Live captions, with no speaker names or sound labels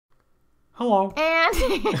Hello. And here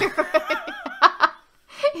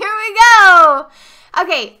we go.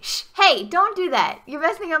 Okay, hey, don't do that. You're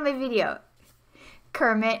messing up my video.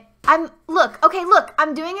 Kermit, look,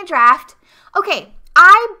 I'm doing a draft. Okay,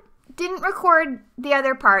 I didn't record the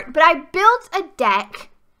other part, but I built a deck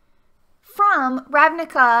from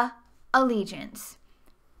Ravnica Allegiance.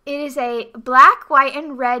 It is a black, white,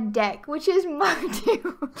 and red deck, which is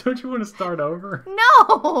Marduuuu. Don't you want to start over?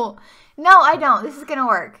 No, I don't. This is going to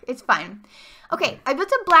work. It's fine. Okay, I built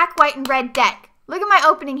a black, white, and red deck. Look at my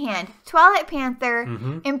opening hand. Twilight Panther,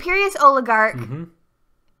 Imperious Oligarch,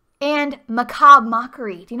 and Macabre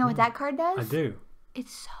Mockery. Do you know what that card does? I do.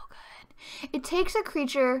 It's so good. It takes a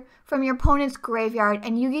creature from your opponent's graveyard,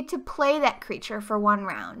 and you get to play that creature for 1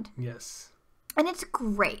 round. Yes. And it's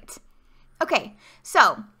great. Okay,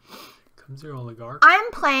 so Comes your Oligarch. I'm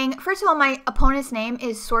playing, first of all, my opponent's name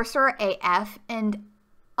is Sorcerer AF, and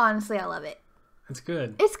honestly, I love it. It's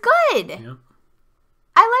good. It's good. Yep.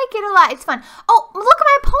 I like it a lot. It's fun. Oh, look,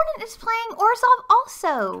 my opponent is playing Orzhov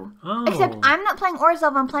also. Oh. Except I'm not playing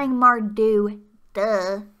Orzhov, I'm playing Marduuuu.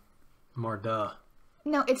 Duh. Marduuuu.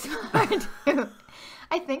 No, it's Marduuuu.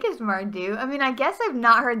 I think it's Marduuuu. I mean, I guess I've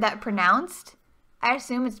not heard that pronounced. I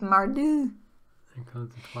assume it's Marduuuu. Here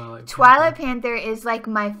comes the Twilight Panther. Twilight Panther is like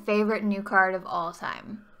my favorite new card of all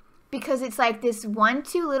time. Because it's like this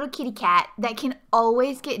 1/2 little kitty cat that can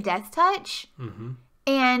always get Death Touch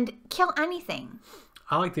and kill anything.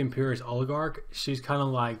 I like the Imperious Oligarch. She's kind of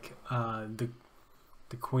like the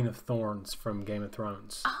Queen of Thorns from Game of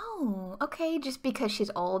Thrones. Oh, okay. Just because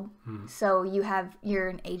she's old. So you're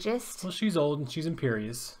an ageist. Well, she's old and she's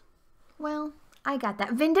imperious. Well, I got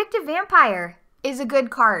that. Vindictive Vampire is a good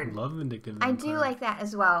card. I love Vindictive Vampire. I do like that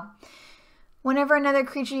as well. Whenever another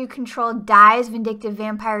creature you control dies, Vindictive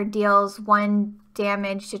Vampire deals 1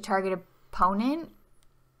 damage to target opponent,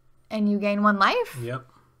 and you gain 1 life. Yep.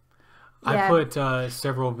 Yeah. I put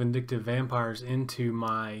several Vindictive Vampires into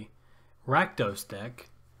my Rakdos deck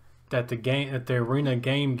that the arena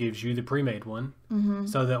game gives you, the pre-made one,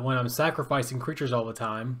 so that when I'm sacrificing creatures all the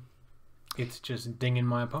time, it's just dinging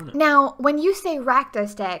my opponent. Now, when you say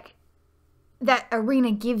Rakdos deck that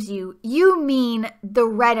arena gives you, you mean the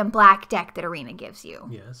red and black deck that arena gives you.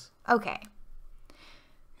 Yes. Okay.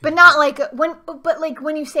 But not like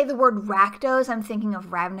when you say the word Rakdos, I'm thinking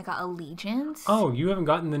of Ravnica Allegiance. Oh, you haven't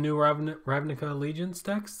gotten the new Ravnica Allegiance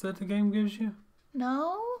decks that the game gives you?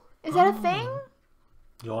 No? Is that a thing?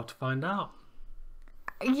 You'll have to find out.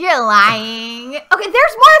 You're lying. Okay,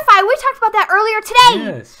 there's Mortify. We talked about that earlier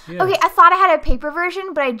today. Yes. Okay, I thought I had a paper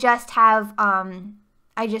version, but I just have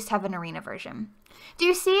an arena version. Do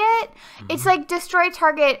you see it? It's like destroy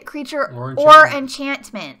target creature or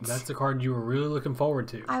enchantment. That's the card you were really looking forward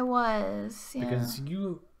to. I was, yeah. Because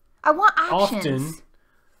you I want options. often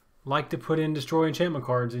like to put in destroy enchantment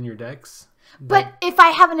cards in your decks. But if I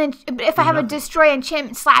have a destroy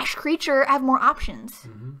enchantment / creature, I have more options.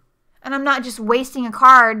 And I'm not just wasting a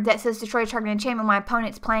card that says destroy target enchantment when my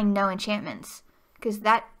opponent's playing no enchantments. Because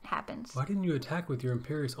that happens. Why didn't you attack with your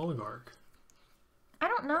Imperious Oligarch? I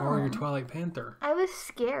don't know. Or your Twilight Panther? I was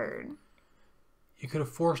scared. You could have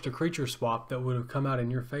forced a creature swap that would have come out in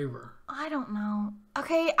your favor. I don't know.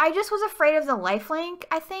 Okay, I just was afraid of the lifelink,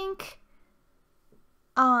 I think.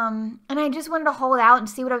 And I just wanted to hold out and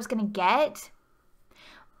see what I was going to get.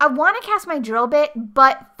 I want to cast my drill bit,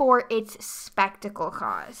 but for its spectacle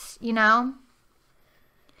cost, you know?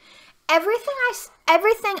 Everything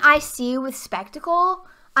I see with spectacle,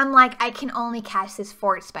 I'm like, I can only cast this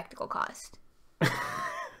for its spectacle cost.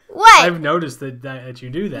 What? I've noticed that you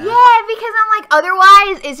do that. Yeah, because I'm like,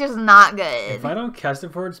 otherwise, it's just not good. If I don't cast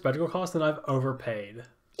it for its spectacle cost, then I've overpaid.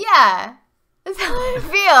 Yeah. That's how I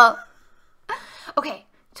feel. Okay,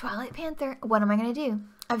 Twilight Panther. What am I going to do?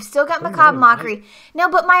 I've still got Macabre Mockery. No,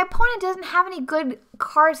 but my opponent doesn't have any good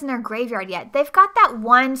cards in their graveyard yet. They've got that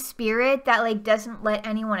one spirit that like doesn't let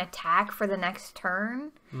anyone attack for the next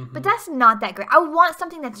turn. But that's not that great. I want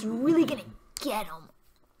something that's really going to get them.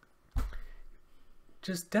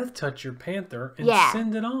 Just Death Touch your Panther and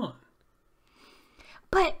send it on.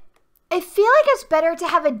 But I feel like it's better to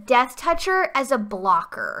have a Death Toucher as a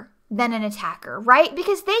blocker than an attacker, right?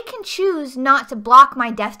 Because they can choose not to block my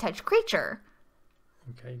Death Touch creature.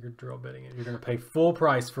 Okay, you're drill bitting it. You're going to pay full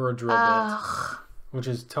price for a drill bit, which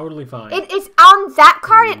is totally fine. It's on that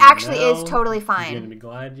card, it actually is totally fine. You're going to be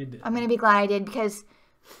glad you did. I'm going to be glad I did because,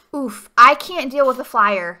 oof, I can't deal with a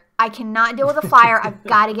flyer. I cannot deal with a flyer. I've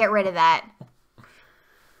got to get rid of that.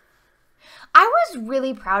 I was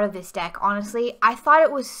really proud of this deck, honestly. I thought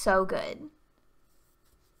it was so good.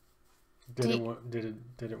 Did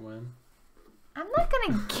it win? I'm not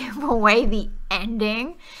going to give away the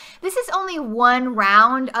ending. This is only one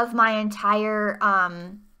round of my entire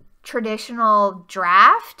traditional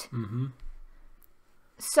draft. Mm-hmm.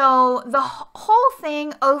 So the whole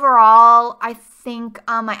thing overall, I think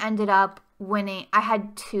I ended up winning. I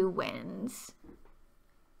had 2 wins.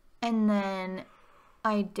 And then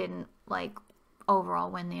I didn't like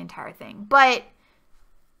overall win the entire thing. But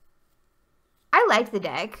I liked the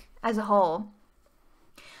deck as a whole.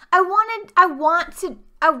 I want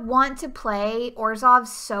to play Orzhov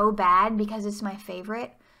so bad because it's my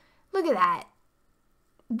favorite. Look at that.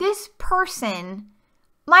 This person,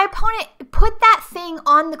 my opponent put that thing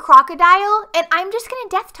on the crocodile and I'm just going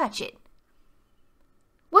to death touch it.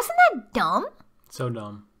 Wasn't that dumb? So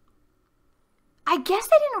dumb. I guess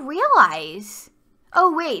they didn't realize.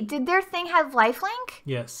 Oh, wait. Did their thing have lifelink?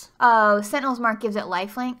 Yes. Oh, Sentinel's Mark gives it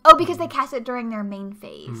lifelink? Oh, because they cast it during their main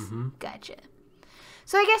phase. Mm-hmm. Gotcha.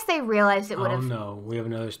 So I guess they realized it would have... Oh, no. We have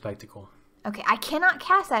another spectacle. Okay, I cannot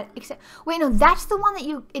cast that except... Wait, no, that's the one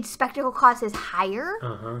that its spectacle cost is higher?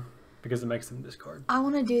 Uh-huh. Because it makes them discard. I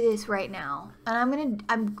want to do this right now. And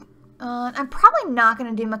I'm probably not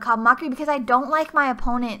going to do Macabre Mockery because I don't like my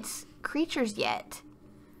opponent's creatures yet.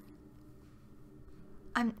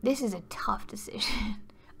 This is a tough decision.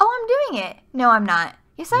 Oh, I'm doing it. No, I'm not.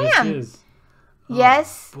 Yes, I am. Is.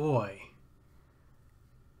 Yes. Oh, boy.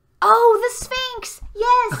 Oh, the Sphinx.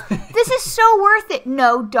 Yes. This is so worth it.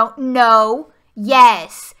 No, don't. No.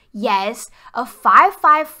 Yes. Yes. A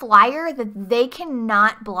 5/5 flyer that they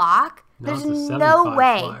cannot block. No, There's it's a no 7/5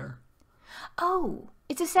 way. flyer. Oh,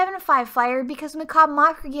 it's a 7/5 flyer because Macabre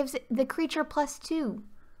Mockery gives the creature +2.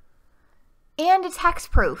 And it's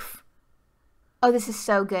hexproof. Oh, this is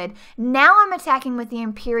so good. Now I'm attacking with the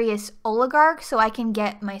Imperious Oligarch so I can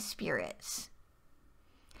get my spirits.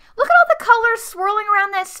 Look at all the colors swirling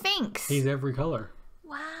around that Sphinx. He's every color.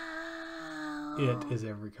 Wow. It is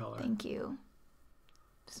every color. Thank you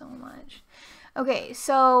so much. Okay,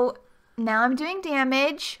 so now I'm doing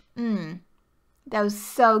damage. That was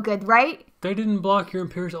so good, right? They didn't block your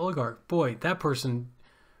Imperious Oligarch. Boy, that person,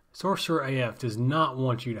 Sorcerer AF, does not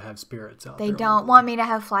want you to have spirits out there. They don't want me to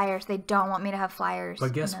have flyers. They don't want me to have flyers.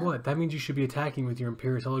 But guess what? That means you should be attacking with your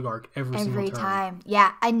Imperious Oligarch every single turn. Time.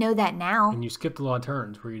 Yeah, I know that now. And you skipped a lot of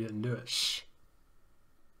turns where you didn't do it. Shh.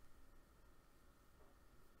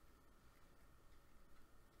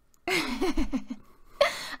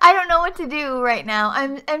 I don't know what to do right now.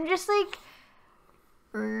 I'm just like...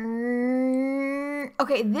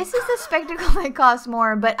 Okay, this is the spectacle that costs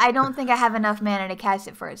more, but I don't think I have enough mana to cast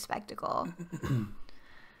it for a spectacle.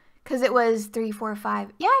 Because it was 3, 4,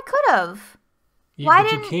 5. Yeah, I could have. Yeah,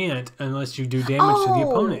 but you can't unless you do damage to the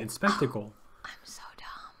opponent in Spectacle. I'm so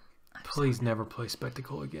dumb. Please never play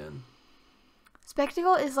Spectacle again.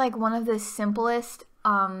 Spectacle is like one of the simplest,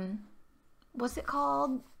 what's it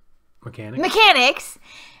called? Mechanics.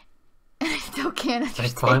 And I still can't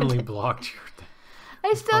understand it. I finally blocked your thing.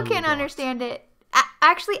 I still can't understand it.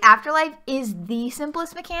 Actually, Afterlife is the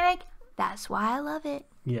simplest mechanic. That's why I love it.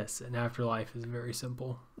 Yes, and Afterlife is very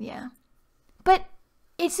simple. Yeah. But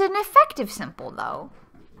it's an effective simple, though.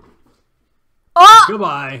 Oh!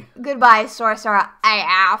 Goodbye. Goodbye, Sorcerer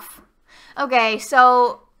AF. Okay,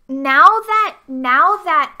 so now that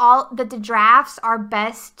the drafts are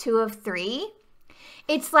best 2 of 3,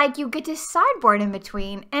 it's like you get to sideboard in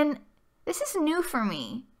between, and this is new for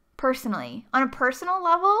me, personally. On a personal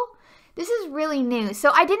level, this is really new.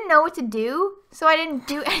 So I didn't know what to do, so I didn't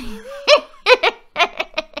do anything.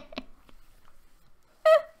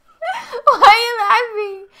 Why are you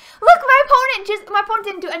laughing? Look, my opponent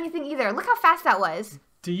didn't do anything either. Look how fast that was.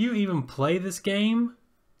 Do you even play this game?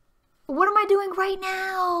 What am I doing right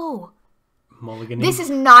now? Mulliganing. This is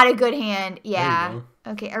not a good hand. Yeah.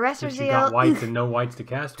 Okay, Arrestor Since Zeal. you got whites and no whites to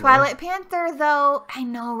cast with. Twilight Panther, though. I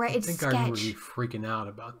know, right? It's sketch. I think I would be freaking out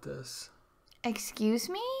about this. Excuse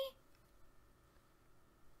me?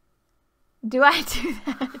 Do I do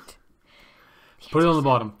that? Put it on the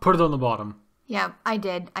bottom. Put it on the bottom. Yeah, I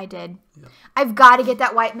did. Yeah. I've got to get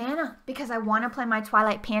that white mana because I want to play my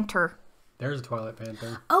Twilight Panther. There's a Twilight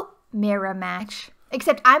Panther. Oh, mirror match.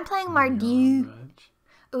 Except I'm playing Marduuuu.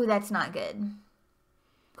 Ooh, that's not good.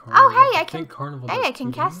 Carnival. Oh, hey, I can. Carnival I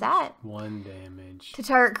can cast that. 1 damage. To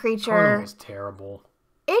target creature. Carnival's terrible.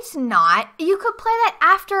 It's not. You could play that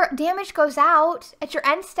after damage goes out at your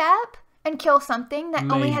end step and kill something that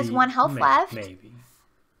only has 1 health left. Maybe.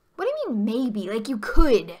 What do you mean maybe? Like you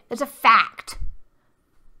could. That's a fact.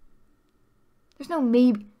 There's no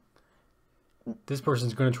maybe. This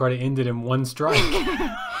person's going to try to end it in 1 strike.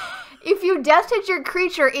 If you death touch your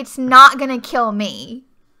creature, it's not going to kill me.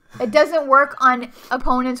 It doesn't work on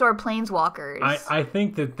opponents or planeswalkers. I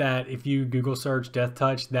think that if you Google search Death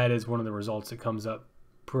Touch, that is one of the results that comes up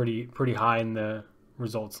pretty high in the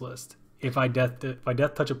results list. If I Death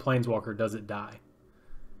Touch a planeswalker, does it die?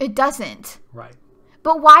 It doesn't. Right.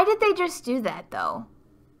 But why did they just do that, though?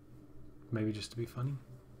 Maybe just to be funny.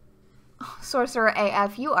 Sorcerer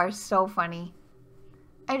AF, you are so funny.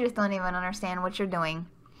 I just don't even understand what you're doing.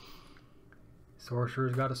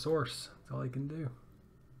 Sorcerer's got a source. That's all he can do.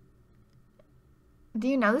 Do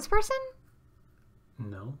you know this person?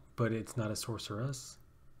 No, but it's not a sorceress.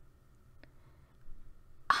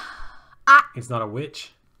 It's not a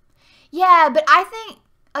witch. Yeah, but I think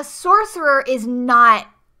a sorcerer is not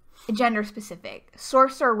gender specific.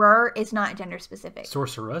 Sorcerer is not gender specific.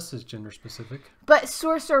 Sorceress is gender specific. But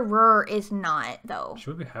sorcerer is not, though.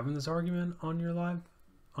 Should we be having this argument on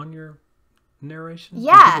your narration?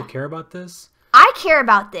 Yeah. Do people care about this? I care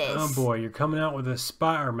about this. Oh boy, you're coming out with a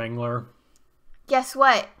Spire Mangler. Guess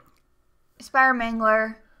what? Spire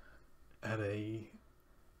Mangler. At a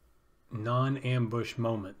non-ambush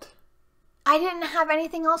moment. I didn't have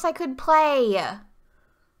anything else I could play.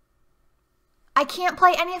 I can't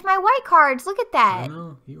play any of my white cards. Look at that. I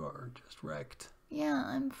know, you are just wrecked. Yeah,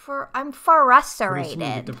 I'm Pretty frustrated. soon you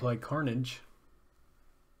get to play Carnage.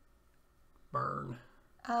 Burn.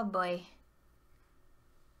 Oh boy.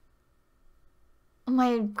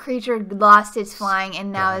 My creature lost its flying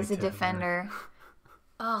and now is a defender.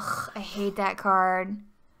 Ugh, I hate that card.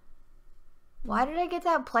 Why did I get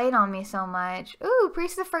that played on me so much? Ooh,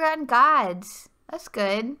 Priest of the Forgotten Gods. That's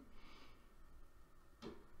good.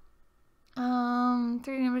 3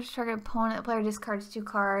 damage to target opponent. The player discards 2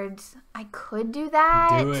 cards. I could do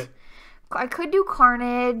that. Do it. I could do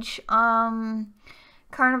Carnage.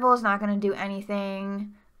 Carnival is not going to do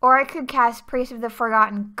anything. Or I could cast Priest of the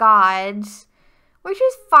Forgotten Gods, which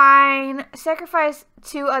is fine. Sacrifice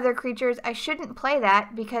 2 other creatures. I shouldn't play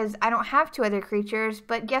that because I don't have 2 other creatures.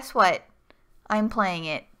 But guess what? I'm playing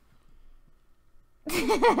it.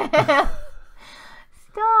 Stop.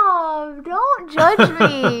 Don't judge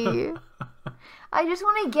me. I just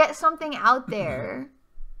want to get something out there.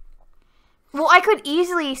 Well, I could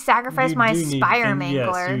easily sacrifice my Spire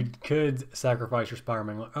Mangler. Yes, you could sacrifice your Spire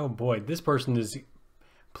Mangler. Oh boy, this person is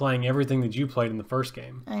playing everything that you played in the first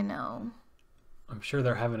game. I know. I'm sure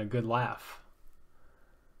they're having a good laugh.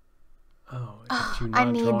 Oh, I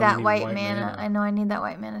need that white mana. I know I need that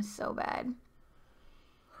white mana so bad.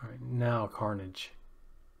 All right, now Carnage.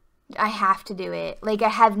 I have to do it. Like, I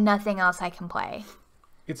have nothing else I can play.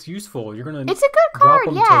 It's useful. You're gonna. It's a good card.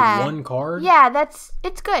 Drop them Yeah. to 1 card. Yeah,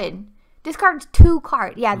 it's good. Discard's 2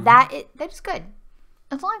 cards. Yeah, that's good.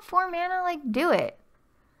 It's only 4 mana. Like, do it.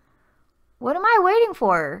 What am I waiting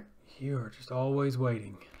for? You are just always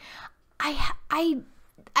waiting. I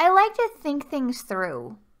like to think things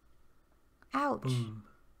through. Ouch. Boom.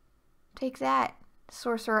 Take that,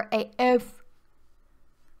 Sorcerer AF.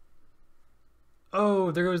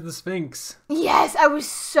 Oh, there goes the Sphinx. Yes, I was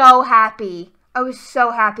so happy. I was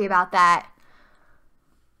so happy about that.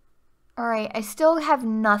 Alright, I still have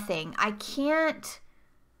nothing. I can't...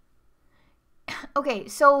 Okay,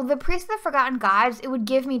 so the Priest of the Forgotten Gods, it would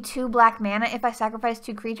give me 2 black mana if I sacrifice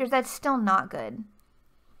 2 creatures. That's still not good.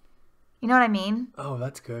 You know what I mean? Oh,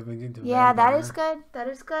 that's good. We need to Yeah, that is good. That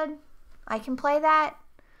is good. I can play that.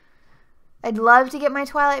 I'd love to get my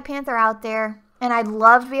Twilight Panther out there. And I'd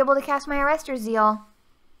love to be able to cast my Arrestor Zeal.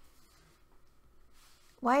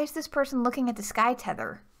 Why is this person looking at the Sky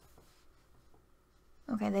Tether?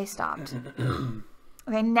 Okay, they stopped.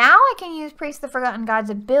 Okay, now I can use Priest of the Forgotten Gods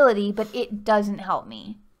ability, but it doesn't help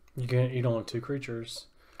me. You don't want 2 creatures.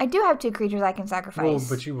 I do have 2 creatures I can sacrifice. Well,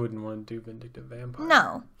 but you wouldn't want to do Vindictive Vampire.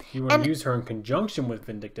 No. You want to use her in conjunction with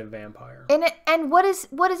Vindictive Vampire. And what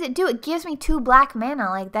does it do? It gives me 2 black mana.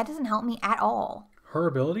 Like, that doesn't help me at all. Her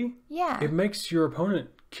ability? Yeah. It makes your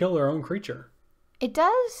opponent kill their own creature. It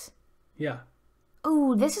does? Yeah.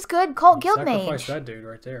 Ooh, this is good. Cult Guildmage. Sacrifice that dude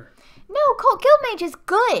right there. No, Cult Guildmage is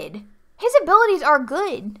good. His abilities are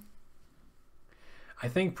good. I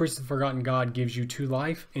think Priest of the Forgotten God gives you 2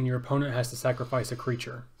 life, and your opponent has to sacrifice a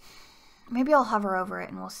creature. Maybe I'll hover over it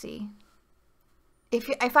and we'll see.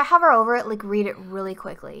 If I hover over it, like, read it really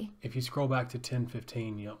quickly. If you scroll back to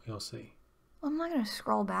 10:15, you'll see. Well, I'm not going to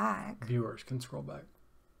scroll back. Viewers can scroll back.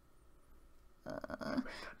 Break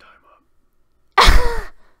that time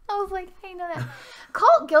up. I was like, hey, no, that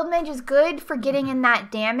Cult Guildmage is good for getting in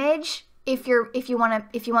that damage if you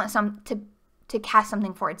want some to cast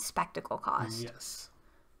something for its spectacle cost. Yes.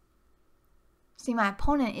 See, my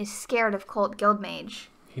opponent is scared of Cult Guildmage.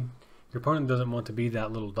 Your opponent doesn't want to be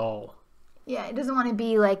that little doll. Yeah, it doesn't want to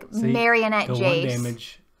be like Marionette the Jace. 1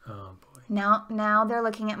 damage. Oh boy. Now they're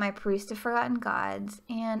looking at my Priest of Forgotten Gods,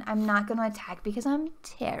 and I'm not going to attack because I'm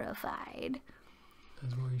terrified.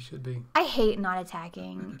 That's where you should be. I hate not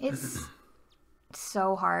attacking. It's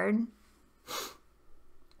so hard.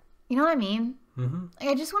 You know what I mean? Mm-hmm. Like,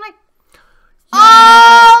 I just want to...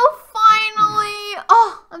 Oh, finally!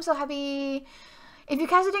 Oh, I'm so happy. If you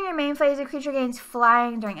cast it during your main phase, the creature gains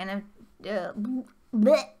flying during end of...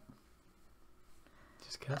 bleh.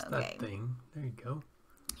 Just cast that thing. There you go.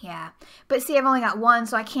 Yeah. But see, I've only got one,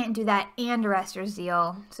 so I can't do that and Arrester's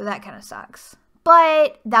Zeal. So that kind of sucks.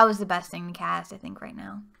 But that was the best thing to cast, I think, right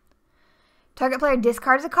now. Target player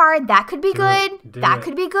discards a card. That could be good. That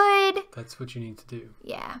could be good. That's what you need to do.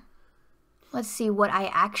 Yeah. Let's see what I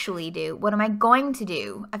actually do. What am I going to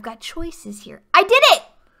do? I've got choices here. I did it!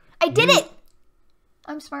 I did it!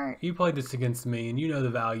 I'm smart. You played this against me, and you know the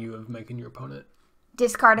value of making your opponent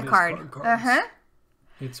discard a card. Uh-huh.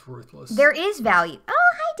 It's worthless. There is value.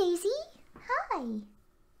 Oh, hi, Daisy. Hi. You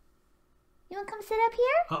want to come sit up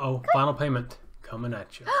here? Uh-oh. Come. Final payment coming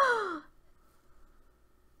at you.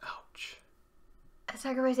 Ouch.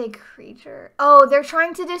 Sacrifice a creature. Oh, they're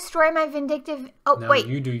trying to destroy my vindictive... Oh, now wait.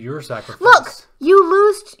 You do your sacrifice. Look, you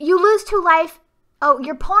lose 2 life. Oh,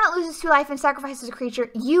 your opponent loses 2 life and sacrifices a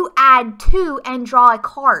creature. You add 2 and draw a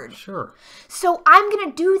card. Sure. So I'm going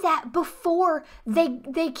to do that before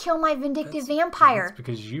they kill my vindictive vampire. That's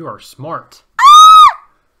because you are smart. Ah!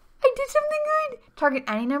 I did something good. Target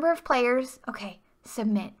any number of players. Okay,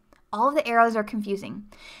 submit. All of the arrows are confusing.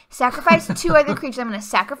 Sacrifice 2 other creatures. I'm going to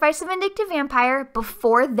sacrifice the vindictive vampire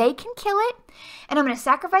before they can kill it. And I'm going to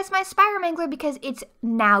sacrifice my Spire Mangler because it's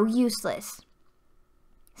now useless.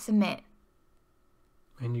 Submit.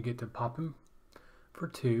 And you get to pop him for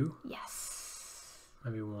 2. Yes.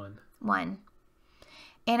 Maybe 1. 1.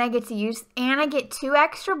 And I get to use, and I get 2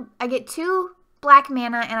 extra, I get 2 black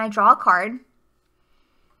mana and I draw a card.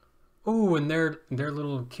 Oh, and their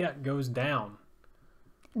little kit goes down.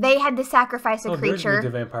 They had to sacrifice a creature. There's the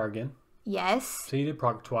vampire again. Yes. So he did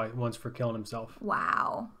proc once for killing himself.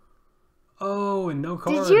 Wow. Oh, and no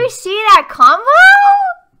card. Did you see that combo?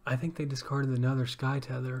 I think they discarded another Sky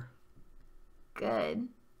Tether. Good.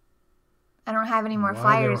 I don't have any more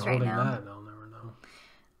flyers right now. That, I'll never know.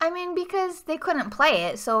 I mean, because they couldn't play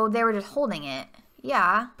it, so they were just holding it.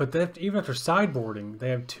 Yeah. But even after sideboarding,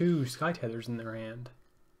 they have 2 Sky Tethers in their hand.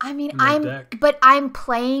 I mean, deck. But I'm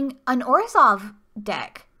playing an Orzhov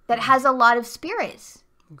deck that has a lot of spirits.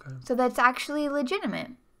 Okay. So that's actually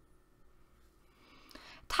legitimate.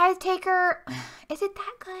 Tithe Taker, is it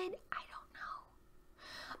that good? I don't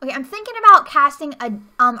know. Okay, I'm thinking about casting a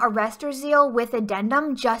Arrestor Zeal with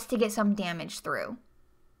Addendum just to get some damage through.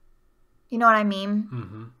 You know what I mean?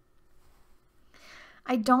 Mm-hmm.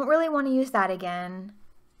 I don't really want to use that again.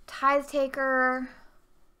 Tithe Taker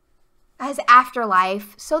has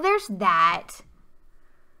Afterlife, so there's that.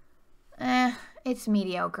 It's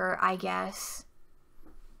mediocre, I guess.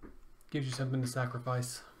 Gives you something to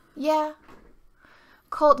sacrifice. Yeah.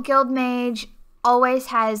 Cult Guild Mage always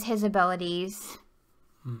has his abilities.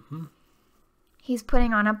 Mm-hmm. He's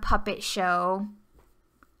putting on a puppet show.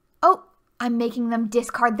 Oh, I'm making them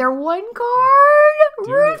discard their 1 card.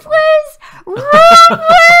 Ruthless!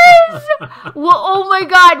 Ruthless! Well, oh my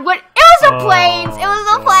god, what? It was a planes! It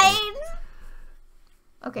was a planes!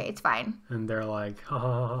 Okay, it's fine. And they're like, ha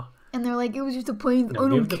ha ha. And they're like, it was just a planes. No,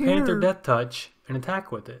 give the Panther Death Touch and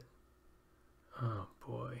attack with it. Oh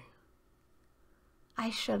boy. I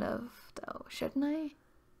should have, though, shouldn't I?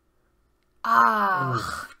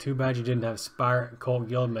 Ah. Too bad you didn't have Spire Cult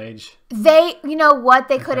Guild Mage. You know what?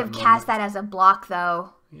 They could have cast that as a block,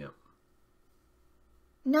 though. Yep.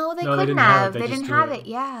 No, they couldn't have. They didn't have it. it.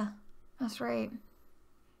 Yeah, that's right.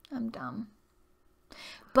 I'm dumb.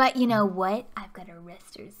 But you know what? I've got a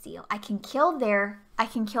Arrestor's Zeal. I can kill their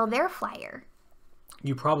flyer.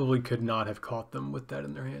 You probably could not have caught them with that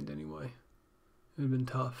in their hand anyway. It would have been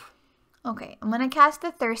tough. Okay, I'm going to cast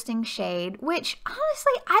the Thirsting Shade, which,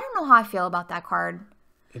 honestly, I don't know how I feel about that card.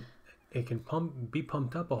 It can be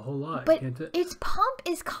pumped up a whole lot, but can't it? Its pump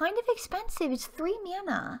is kind of expensive. It's 3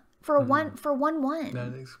 mana for a 1/1.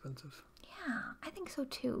 That is expensive. Yeah, I think so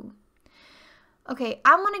too. Okay,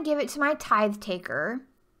 I'm going to give it to my Tithe Taker.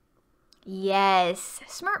 Yes,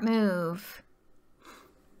 smart move.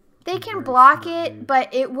 They can block it,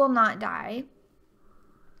 but it will not die.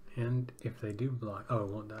 And if they do block... Oh, it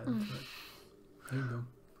won't die. That's right. There you go.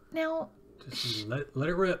 Now... Just let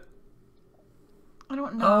it rip. I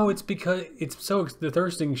don't know. Oh, it's because the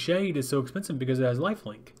Thirsting Shade is so expensive because it has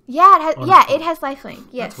lifelink. Yeah, it has lifelink.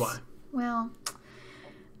 Yes. That's why. Well,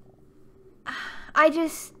 I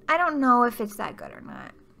don't know if it's that good or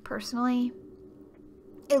not, personally.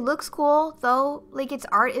 It looks cool, though. Like, its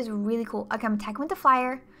art is really cool. Okay, I'm attacking with the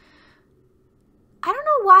fire. I don't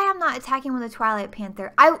know why I'm not attacking with a Twilight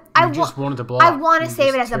Panther. I just wanted to block. I want to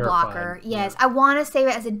save it as terrified. a blocker. Yes, yeah. I want to save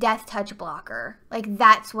it as a death touch blocker. Like,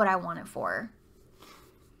 that's what I want it for.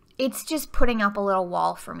 It's just putting up a little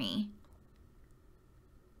wall for me.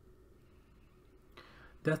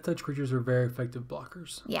 Death touch creatures are very effective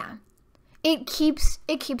blockers. Yeah. It keeps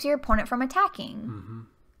your opponent from attacking. Mm-hmm.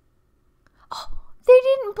 Oh, they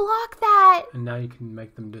didn't block that. And now you can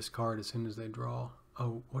make them discard as soon as they draw.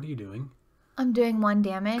 Oh, what are you doing? I'm doing 1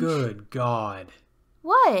 damage. Good God.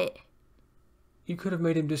 What? You could have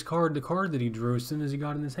made him discard the card that he drew as soon as he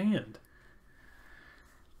got in his hand.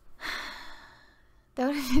 That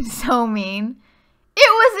would have been so mean.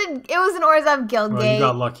 It was an Orzhov Guildgate. Well, you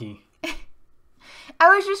got lucky.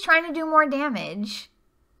 I was just trying to do more damage.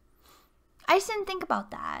 I just didn't think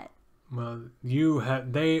about that. Well,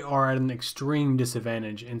 they are at an extreme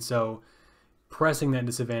disadvantage, and so pressing that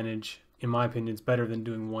disadvantage, in my opinion, is better than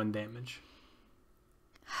doing 1 damage.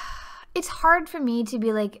 It's hard for me to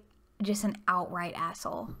be like just an outright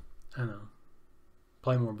asshole. I know.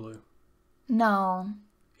 Play more blue. No.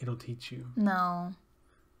 It'll teach you. No.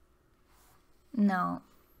 No.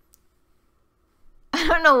 I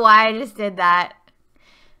don't know why I just did that.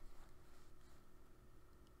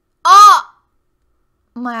 Oh!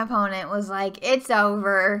 My opponent was like, it's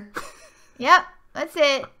over. Yep, that's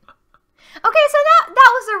it. Okay, so that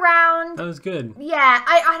was a round. That was good. Yeah,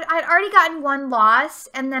 I'd already gotten 1 loss,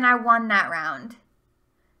 and then I won that round.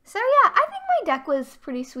 So yeah, I think my deck was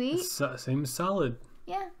pretty sweet. Seems solid.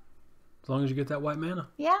 Yeah. As long as you get that white mana.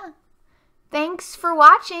 Yeah. Thanks for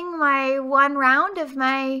watching my 1 round of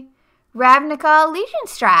my Ravnica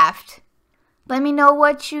Allegiance draft. Let me know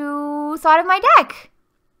what you thought of my deck.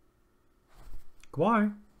 Goodbye.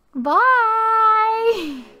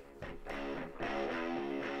 Bye.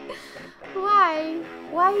 Why?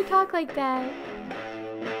 Why you talk like that?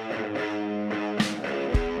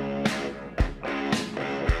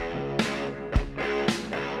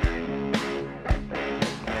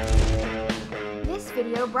 This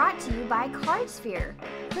video brought to you by CardSphere.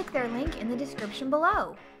 Click their link in the description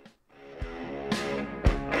below.